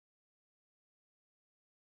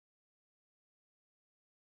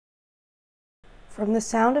From the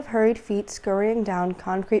sound of hurried feet scurrying down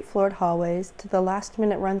concrete-floored hallways to the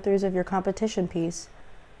last-minute run-throughs of your competition piece,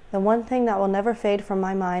 the one thing that will never fade from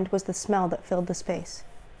my mind was the smell that filled the space.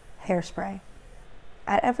 Hairspray.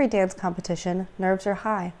 At every dance competition, nerves are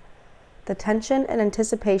high. The tension and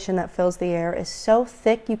anticipation that fills the air is so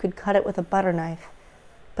thick you could cut it with a butter knife,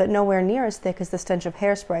 but nowhere near as thick as the stench of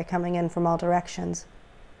hairspray coming in from all directions.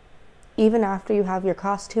 Even after you have your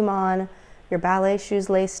costume on, your ballet shoes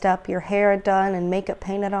laced up, your hair done and makeup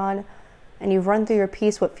painted on, and you've run through your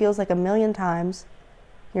piece what feels like 1,000,000 times,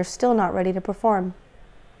 you're still not ready to perform.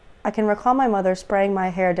 I can recall my mother spraying my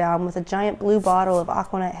hair down with a giant blue bottle of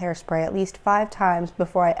Aquanet hairspray at least 5 times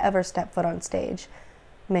before I ever stepped foot on stage,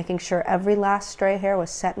 making sure every last stray hair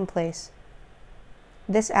was set in place.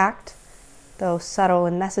 This act, though subtle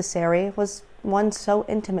and necessary, was one so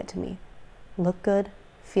intimate to me. Look good,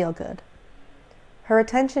 feel good. Her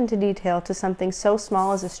attention to detail to something so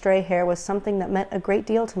small as a stray hair was something that meant a great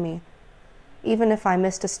deal to me. Even if I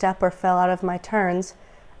missed a step or fell out of my turns,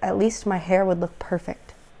 at least my hair would look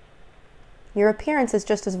perfect. Your appearance is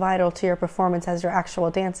just as vital to your performance as your actual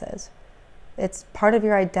dance is. It's part of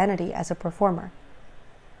your identity as a performer.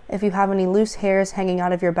 If you have any loose hairs hanging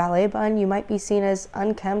out of your ballet bun, you might be seen as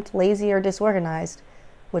unkempt, lazy, or disorganized,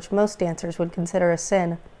 which most dancers would consider a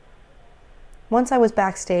sin. Once I was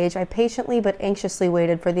backstage, I patiently but anxiously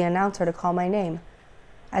waited for the announcer to call my name.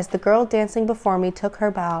 As the girl dancing before me took her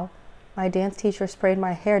bow, my dance teacher sprayed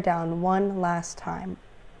my hair down one last time.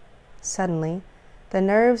 Suddenly, the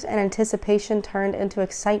nerves and anticipation turned into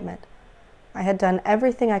excitement. I had done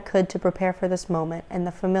everything I could to prepare for this moment, and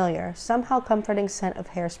the familiar, somehow comforting scent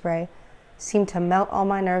of hairspray seemed to melt all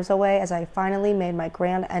my nerves away as I finally made my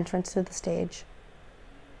grand entrance to the stage.